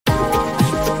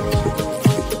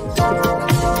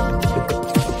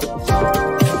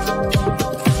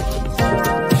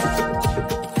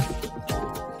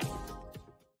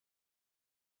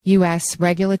U.S.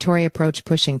 regulatory approach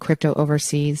pushing crypto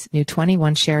overseas, new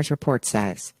 21Shares report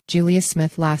says. Julius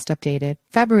Smith last updated,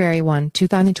 February 1,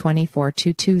 2024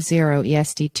 220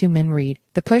 EST 2 Min read.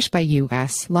 The push by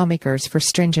U.S. lawmakers for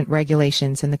stringent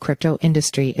regulations in the crypto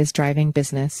industry is driving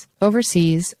business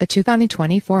overseas, a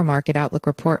 2024 market outlook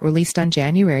report released on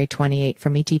January 28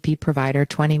 from ETP provider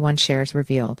 21Shares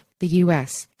revealed. The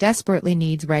U.S. desperately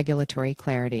needs regulatory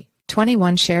clarity.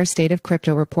 21Shares State of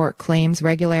Crypto report claims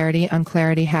regularity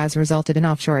unclarity has resulted in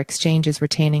offshore exchanges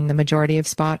retaining the majority of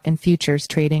spot and futures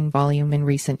trading volume in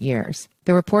recent years.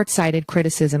 The report cited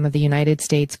criticism of the United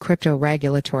States crypto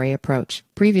regulatory approach,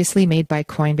 previously made by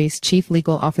Coinbase Chief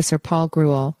Legal Officer Paul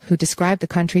Grewal, who described the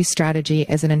country's strategy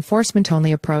as an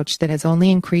enforcement-only approach that has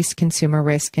only increased consumer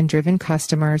risk and driven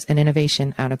customers and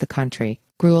innovation out of the country.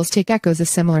 Grewal's take echoes a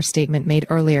similar statement made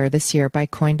earlier this year by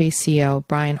Coinbase CEO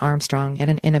Brian Armstrong at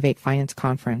an Innovate Finance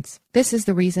conference. This is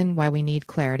the reason why we need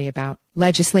clarity about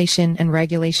legislation and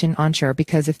regulation onshore,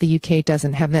 because if the UK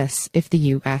doesn't have this, if the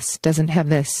US doesn't have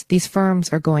this, these firms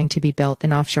are going to be built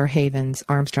in offshore havens,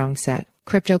 Armstrong said.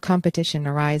 Crypto competition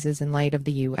arises in light of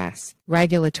the U.S.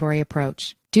 regulatory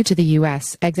approach. Due to the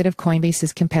U.S. exit of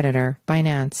Coinbase's competitor,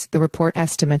 Binance, the report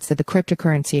estimates that the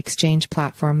cryptocurrency exchange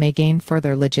platform may gain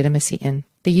further legitimacy in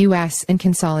the U.S. and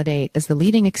consolidate as the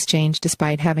leading exchange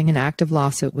despite having an active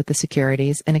lawsuit with the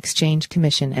Securities and Exchange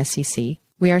Commission (SEC).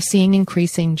 We are seeing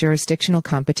increasing jurisdictional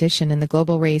competition in the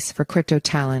global race for crypto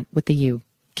talent, with the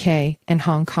UK and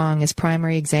Hong Kong as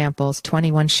primary examples,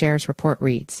 21Shares report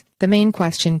reads. The main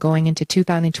question going into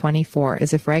 2024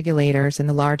 is if regulators in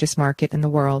the largest market in the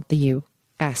world, the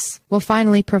U.S., will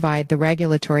finally provide the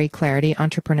regulatory clarity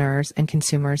entrepreneurs and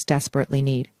consumers desperately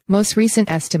need. Most recent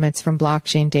estimates from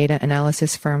blockchain data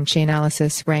analysis firm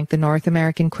Chainalysis rank the North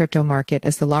American crypto market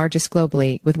as the largest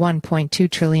globally, with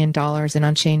 $1.2 trillion in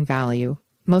on-chain value,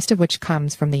 most of which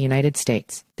comes from the United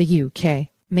States. The UK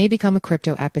may become a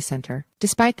crypto epicenter.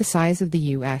 Despite the size of the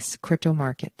U.S. crypto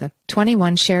market, the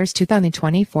 21Shares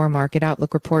 2024 market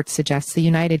outlook report suggests the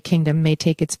United Kingdom may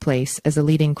take its place as a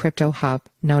leading crypto hub,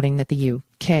 noting that the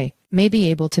UK may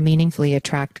be able to meaningfully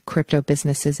attract crypto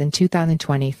businesses in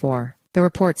 2024. The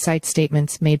report cites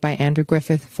statements made by Andrew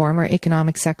Griffith, former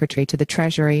Economic Secretary to the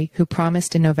Treasury, who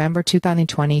promised in November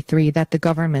 2023 that the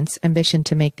government's ambition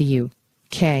to make the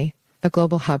UK a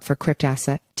global hub for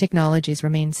crypto-asset technologies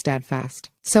remains steadfast.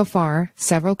 So far,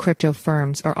 several crypto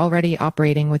firms are already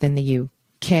operating within the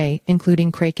UK,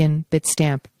 including Kraken,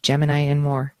 Bitstamp, Gemini, and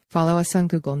more. Follow us on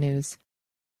Google News.